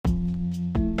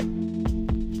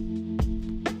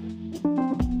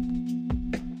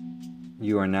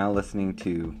You are now listening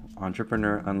to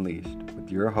Entrepreneur Unleashed with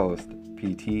your host,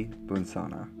 PT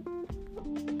Bunsana.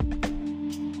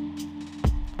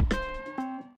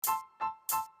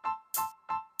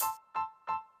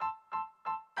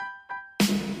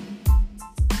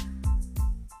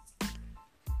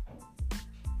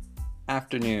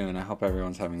 Afternoon. I hope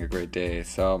everyone's having a great day.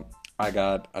 So I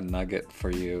got a nugget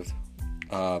for you.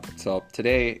 So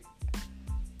today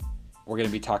we're going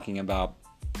to be talking about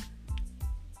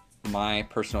my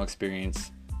personal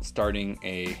experience starting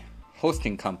a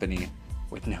hosting company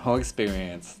with no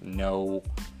experience, no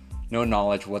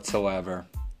knowledge whatsoever,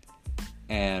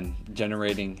 and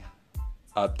generating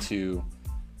up to,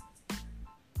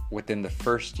 within the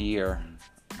first year,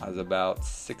 I was about around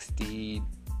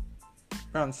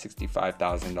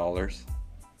 $65,000.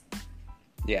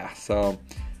 Yeah, so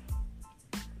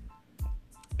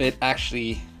it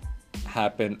actually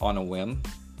happened on a whim.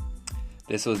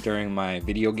 This was during my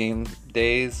video game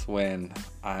days when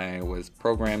I was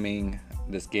programming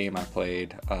this game I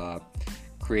played,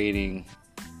 creating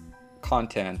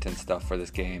content and stuff for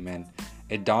this game, and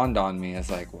it dawned on me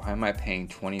as like, why am I paying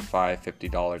 $25,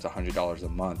 $50, $100 a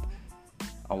month?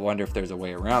 I wonder if there's a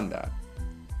way around that.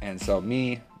 And so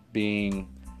me being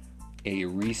a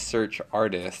research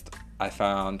artist, I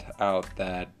found out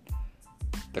that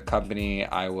the company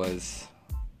I was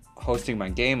hosting my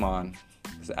game on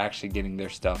was actually getting their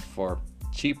stuff for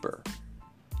cheaper.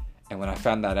 And when I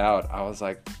found that out, I was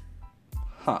like,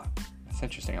 that's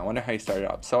interesting. I wonder how you started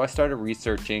up. So I started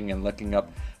researching and looking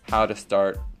up how to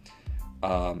start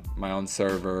my own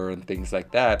server and things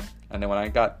like that. And then when I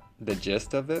got the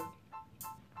gist of it,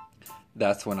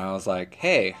 that's when I was like,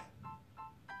 hey,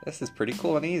 this is pretty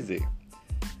cool and easy.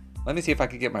 Let me see if I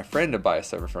could get my friend to buy a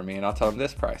server for me, and I'll tell him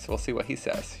this price. We'll see what he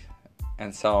says.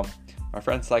 And so my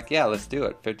friend's like, yeah, let's do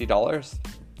it. $50?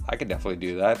 I could definitely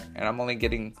do that. And I'm only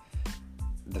getting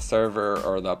the server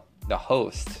or the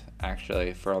host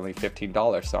actually for only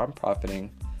 $15. So I'm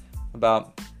profiting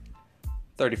about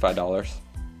 $35.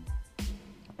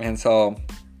 And so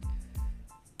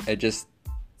it just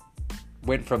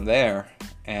went from there.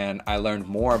 And I learned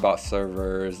more about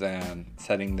servers and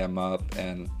setting them up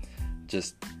and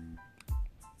just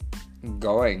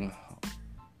going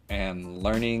and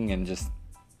learning, and just,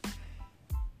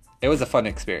 it was a fun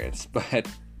experience. But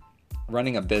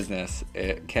running a business,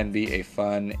 it can be a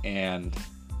fun and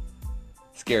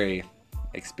scary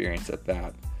experience at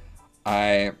that.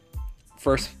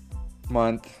 First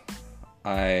month,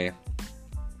 I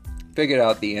figured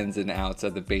out the ins and outs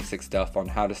of the basic stuff on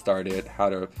how to start it, how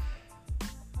to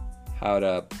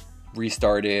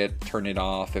restart it, turn it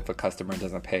off if a customer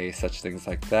doesn't pay, such things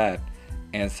like that.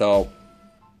 And so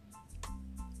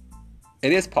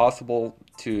it is possible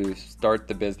to start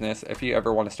the business. If you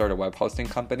ever want to start a web hosting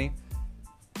company,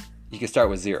 you can start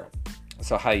with zero.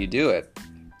 So how you do it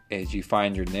is you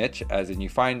find your niche, as in you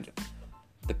find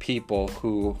the people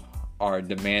who are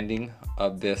demanding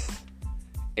of this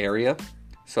area.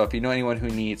 So if you know anyone who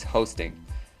needs hosting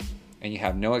and you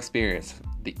have no experience,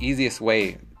 the easiest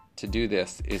way to do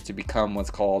this is to become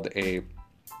what's called a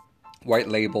white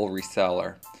label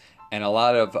reseller. And a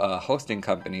lot of hosting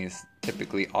companies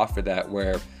typically offer that,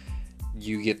 where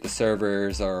you get the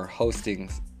servers or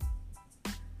hosting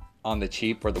on the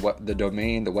cheap, or the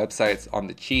domain, the websites on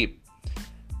the cheap,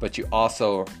 but you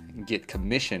also get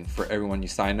commission for everyone you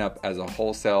sign up as a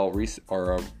wholesale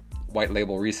or a white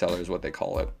label reseller is what they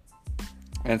call it.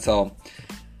 And so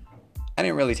I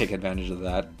didn't really take advantage of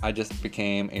that. I just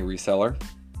became a reseller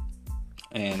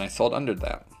and I sold under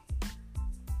that.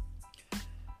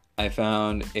 I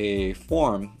found a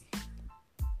forum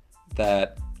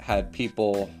that had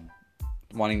people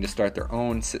wanting to start their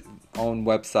own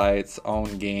websites,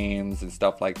 own games, and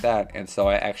stuff like that. And so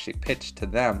I actually pitched to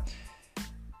them,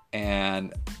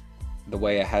 and the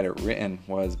way I had it written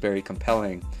was very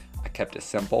compelling. I kept it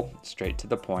simple, straight to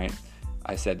the point.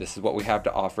 I said, this is what we have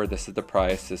to offer, this is the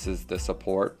price, this is the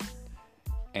support,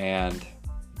 and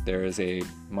there is a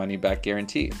money-back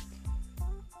guarantee.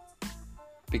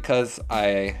 Because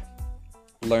I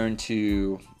learned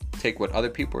to take what other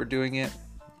people were doing,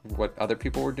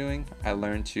 I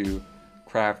learned to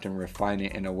craft and refine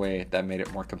it in a way that made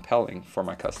it more compelling for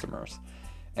my customers.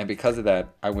 And because of that,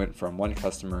 I went from 1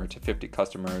 customer to 50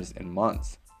 customers in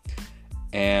months.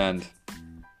 And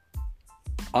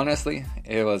honestly,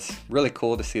 it was really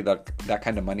cool to see that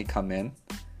kind of money come in.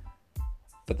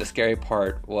 But the scary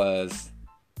part was,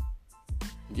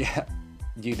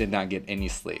 you did not get any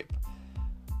sleep.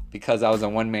 Because I was a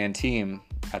one-man team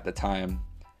at the time,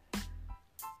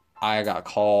 I got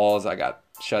calls, I got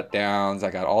shutdowns, I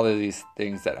got all of these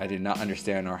things that I did not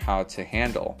understand or how to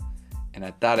handle. And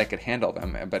I thought I could handle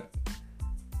them, but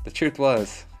the truth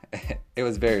was, it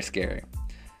was very scary.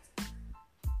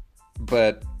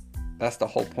 But that's the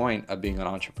whole point of being an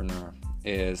entrepreneur,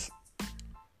 is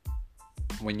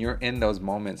when you're in those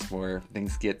moments where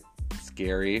things get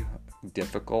scary,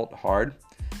 difficult, hard,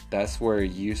 that's where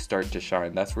you start to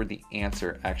shine. That's where the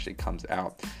answer actually comes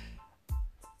out.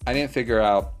 I didn't figure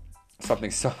out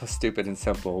something so stupid and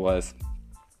simple, was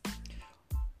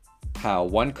how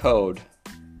one code,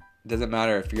 doesn't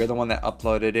matter if you're the one that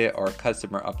uploaded it or a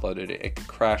customer uploaded it, it could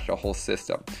crash the whole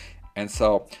system. And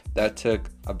so that took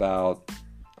about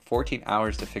 14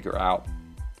 hours to figure out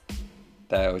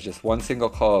that it was just one single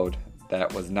code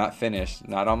that was not finished,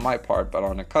 not on my part, but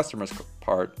on a customer's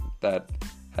part, that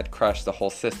had crashed the whole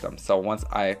system. So once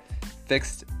I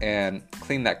fixed and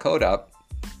cleaned that code up,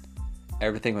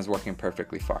 everything was working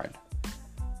perfectly fine.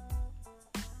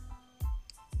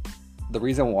 The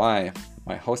reason why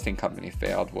my hosting company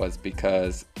failed was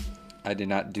because I did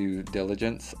not do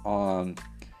diligence on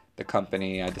the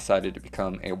company I decided to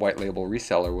become a white label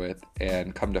reseller with,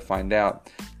 and come to find out,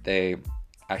 they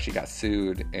actually got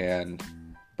sued and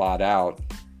bought out.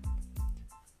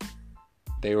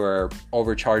 They were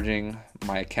overcharging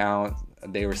my account.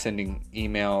 They were sending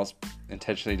emails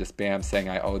intentionally to spam saying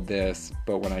I owed this,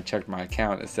 but when I checked my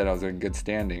account, it said I was in good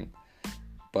standing,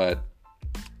 but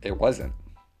it wasn't.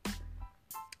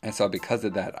 And so because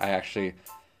of that, I actually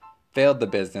failed the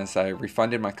business. I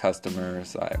refunded my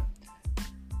customers. I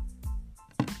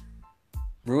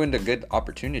ruined a good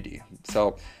opportunity.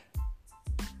 So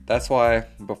that's why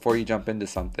before you jump into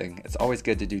something, it's always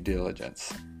good to do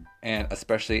diligence. And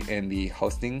especially in the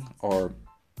hosting or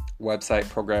website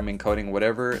programming, coding,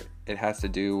 whatever it has to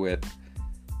do with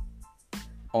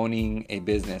owning a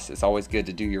business, it's always good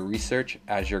to do your research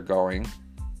as you're going.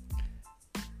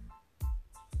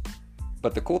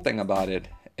 But the cool thing about it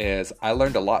is I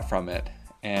learned a lot from it.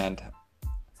 And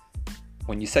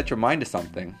when you set your mind to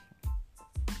something,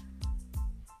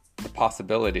 the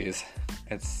possibilities,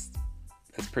 it's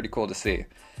pretty cool to see.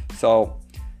 So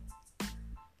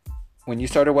when you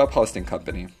start a web hosting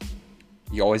company,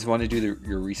 you always want to do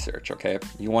your research, okay?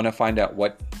 You want to find out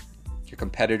what your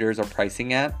competitors are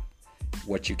pricing at,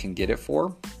 what you can get it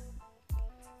for,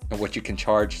 and what you can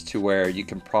charge to where you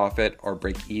can profit or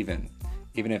break even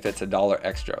if it's $1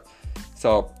 extra.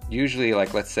 So usually,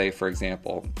 like let's say for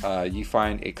example, you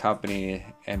find a company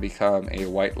and become a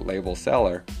white label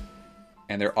seller,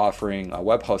 and they're offering a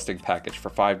web hosting package for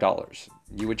 $5.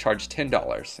 You would charge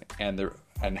 $10,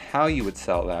 and how you would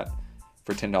sell that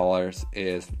for $10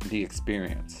 is the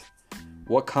experience.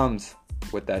 What comes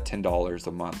with that $10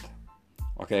 a month?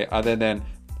 Okay, other than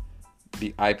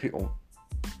the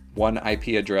one IP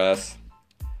address,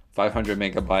 500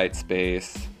 megabyte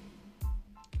space,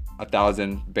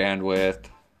 1,000 bandwidth.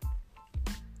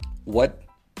 What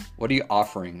are you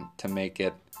offering to make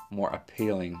it more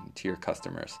appealing to your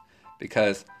customers?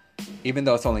 Because even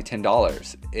though it's only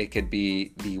 $10, it could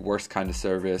be the worst kind of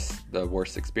service, the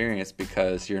worst experience,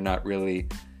 because you're not really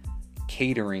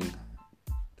catering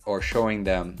or showing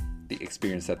them the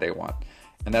experience that they want.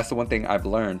 And that's the one thing I've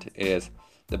learned is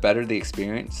the better the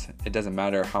experience, it doesn't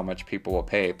matter how much people will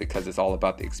pay, because it's all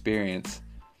about the experience,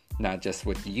 not just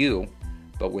with you,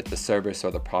 but with the service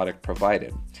or the product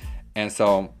provided. And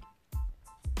so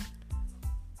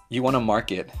you want to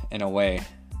market in a way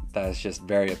that is just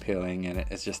very appealing and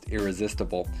it's just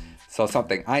irresistible. So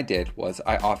something I did was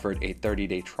I offered a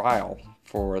 30-day trial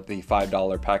for the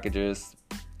 $5 packages,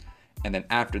 and then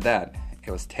after that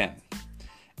it was $10.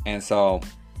 And so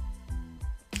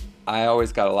I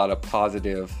always got a lot of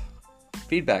positive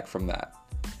feedback from that.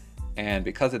 And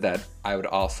because of that, I would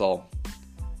also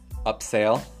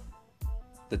upsell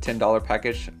the $10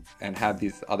 package and have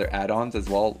these other add-ons as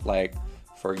well. Like,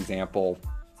 for example,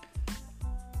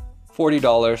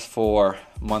 $40 for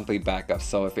monthly backup.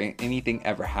 So if anything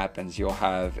ever happens, you'll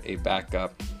have a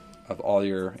backup of all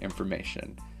your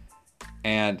information.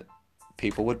 And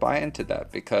people would buy into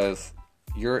that because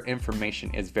your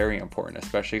information is very important,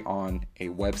 especially on a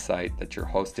website that you're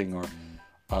hosting or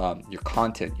your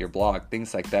content, your blog,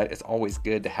 things like that. It's always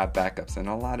good to have backups. And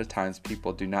a lot of times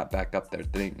people do not back up their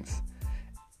things.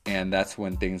 And that's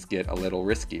when things get a little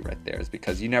risky right there, is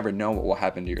because you never know what will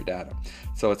happen to your data.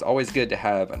 So it's always good to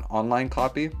have an online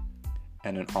copy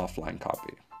and an offline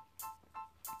copy.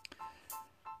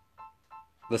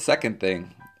 The second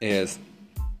thing is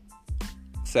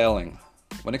selling.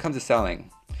 When it comes to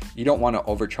selling, you don't want to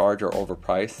overcharge or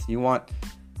overprice. You want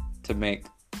to make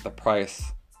the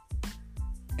price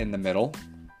in the middle,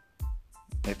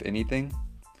 if anything.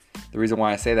 The reason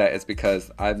why I say that is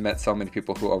because I've met so many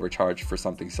people who overcharge for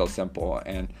something so simple,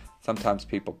 and sometimes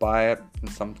people buy it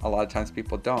and a lot of times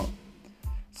people don't.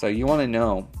 So you want to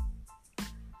know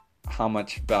how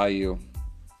much value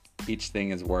each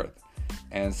thing is worth.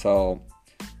 And so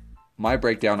my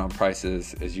breakdown on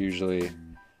prices is usually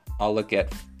I'll look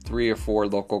at 3 or 4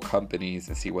 local companies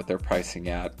and see what they're pricing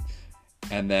at.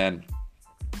 And then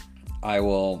I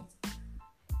will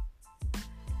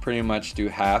pretty much do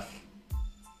half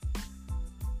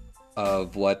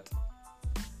of what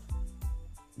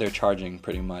they're charging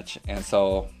pretty much. And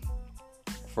so,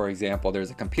 for example,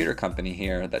 there's a computer company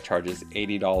here that charges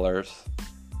 $80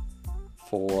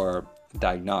 for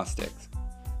diagnostics.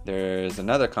 There's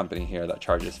another company here that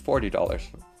charges $40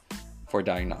 for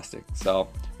diagnostics. So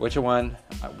which one?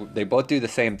 They both do the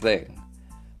same thing,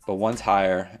 but one's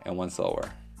higher and one's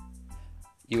lower.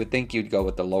 You would think you'd go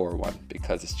with the lower one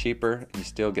because it's cheaper and you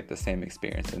still get the same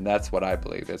experience. And that's what I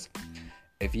believe is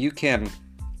if you can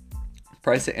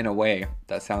price it in a way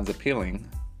that sounds appealing,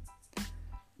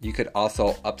 you could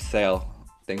also upsell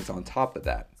things on top of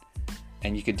that.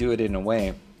 And you could do it in a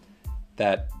way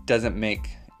that doesn't make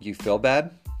you feel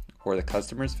bad or the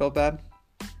customers feel bad,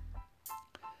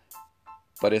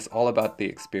 but it's all about the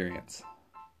experience.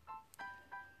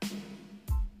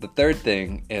 The third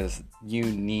thing is you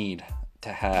need to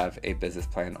have a business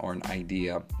plan or an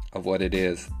idea of what it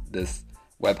is this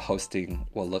web hosting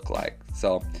will look like.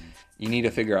 So you need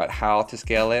to figure out how to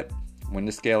scale it, when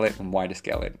to scale it, and why to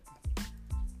scale it.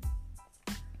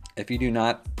 If you do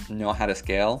not know how to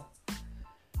scale,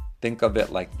 think of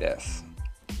it like this.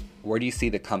 Where do you see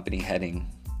the company heading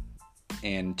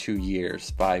in 2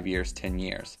 years, 5 years, 10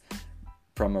 years?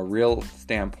 From a real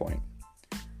standpoint,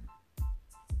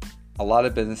 a lot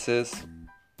of businesses,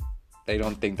 they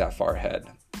don't think that far ahead.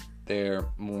 They're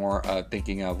more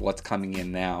thinking of what's coming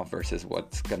in now versus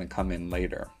what's going to come in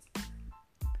later.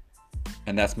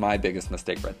 And that's my biggest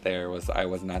mistake right there, was I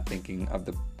was not thinking of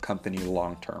the company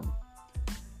long term.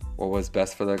 What was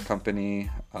best for the company,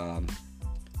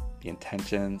 the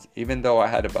intentions. Even though I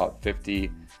had about 50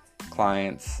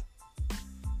 clients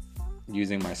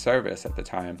using my service at the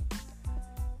time,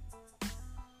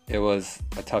 it was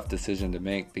a tough decision to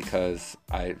make because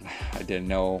I didn't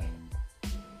know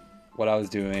what I was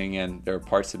doing, and there were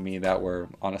parts of me that were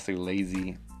honestly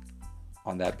lazy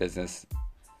on that business.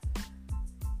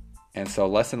 And so,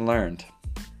 lesson learned.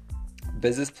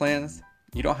 Business plans,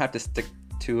 you don't have to stick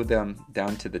to them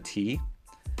down to the T,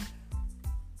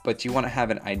 but you want to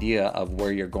have an idea of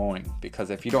where you're going, because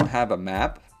if you don't have a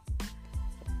map,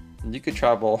 you could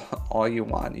travel all you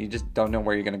want. You just don't know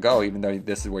where you're going to go, even though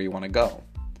this is where you want to go.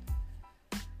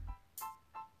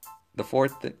 The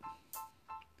fourth thing,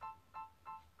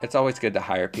 it's always good to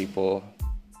hire people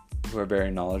who are very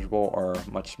knowledgeable or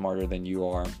much smarter than you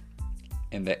are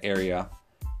in the area,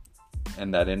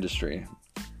 in that industry.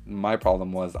 My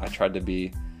problem was I tried to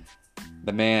be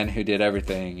the man who did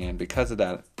everything, and because of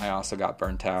that, I also got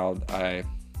burnt out. I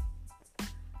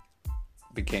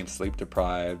became sleep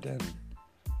deprived and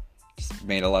just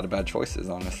made a lot of bad choices,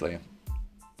 honestly.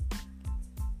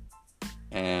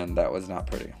 And that was not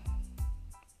pretty.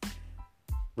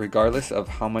 Regardless of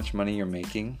how much money you're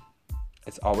making,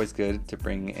 it's always good to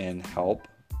bring in help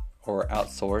or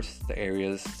outsource the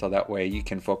areas so that way you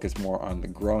can focus more on the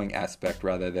growing aspect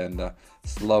rather than the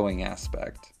slowing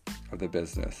aspect of the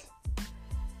business.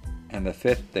 And the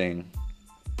fifth thing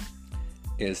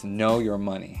is know your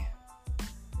money.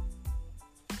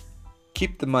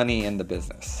 Keep the money in the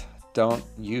business. Don't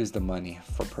use the money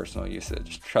for personal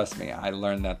usage. Trust me, I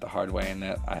learned that the hard way, and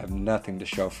that I have nothing to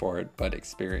show for it but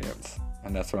experience.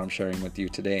 And that's what I'm sharing with you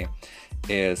today,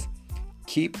 is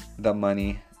keep the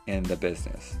money in the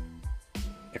business.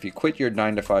 If you quit your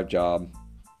 9-to-5 job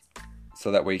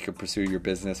so that way you can pursue your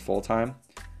business full-time,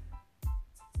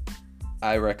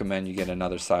 I recommend you get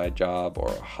another side job or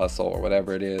a hustle or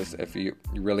whatever it is if you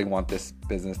really want this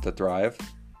business to thrive.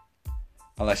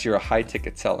 Unless you're a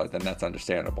high-ticket seller, then that's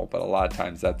understandable. But a lot of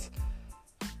times that's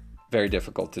very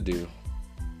difficult to do.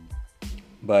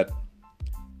 But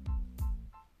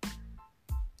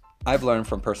I've learned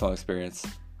from personal experience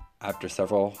after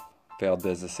several failed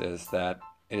businesses that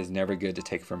it is never good to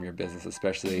take from your business,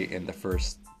 especially in the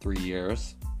first 3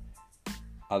 years.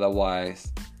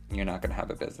 Otherwise, you're not going to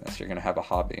have a business. You're going to have a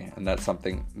hobby. And that's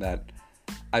something that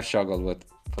I've struggled with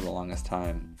for the longest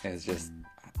time, is just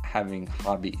having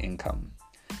hobby income.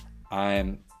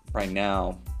 I'm right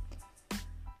now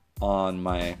on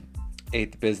my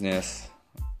 8th business,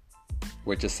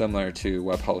 which is similar to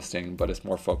web hosting, but it's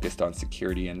more focused on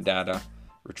security and data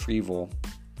retrieval.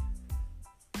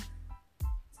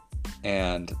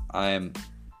 And I'm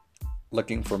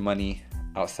looking for money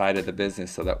outside of the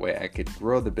business so that way I could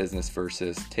grow the business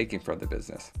versus taking from the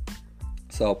business.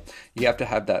 So you have to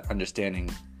have that understanding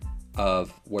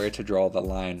of where to draw the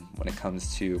line when it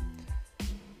comes to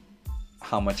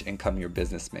how much income your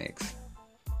business makes.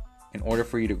 In order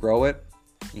for you to grow it,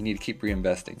 you need to keep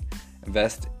reinvesting.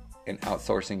 Invest in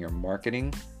outsourcing your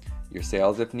marketing, your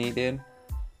sales if needed,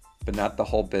 but not the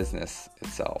whole business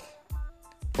itself.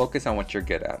 Focus on what you're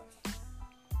good at.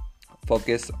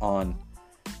 Focus on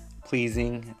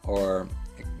pleasing or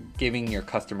giving your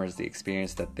customers the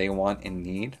experience that they want and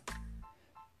need,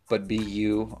 but be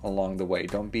you along the way.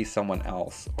 Don't be someone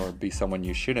else or be someone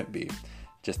you shouldn't be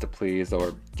just to please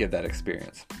or give that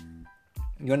experience.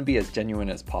 You want to be as genuine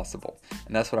as possible.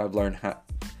 And that's what I've learned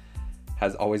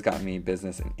has always gotten me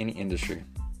business in any industry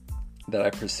that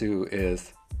I pursue,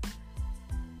 is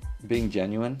being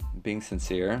genuine, being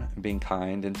sincere, being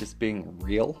kind, and just being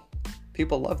real.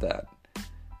 People love that.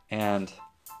 And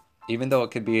even though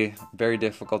it could be very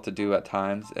difficult to do at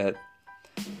times,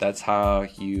 that's how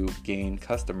you gain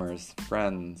customers,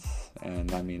 friends,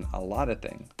 and a lot of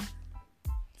things.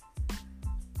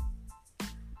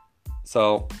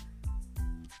 So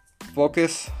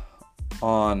focus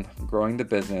on growing the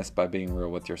business by being real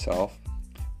with yourself.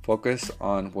 Focus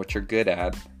on what you're good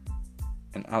at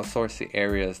and outsource the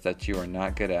areas that you are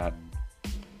not good at.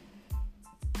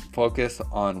 Focus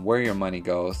on where your money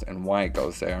goes and why it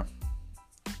goes there.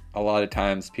 A lot of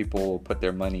times people will put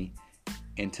their money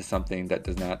into something that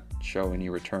does not show any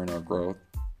return or growth.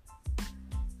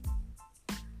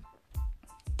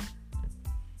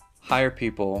 Hire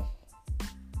people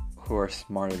who are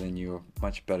smarter than you,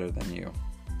 much better than you.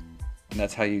 And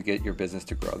that's how you get your business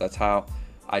to grow. That's how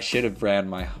I should have ran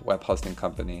my web hosting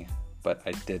company, but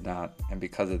I did not. And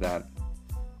because of that,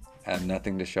 I have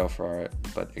nothing to show for it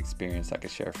but experience I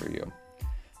could share for you.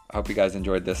 I hope you guys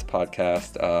enjoyed this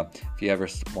podcast. If you ever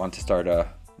want to start a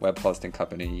web hosting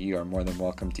company, you are more than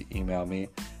welcome to email me,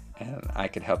 and I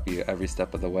can help you every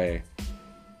step of the way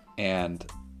and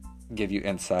give you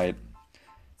insight.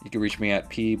 You can reach me at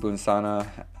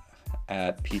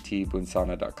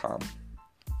pbunsana@ptbunsana.com.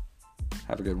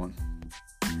 Have a good one.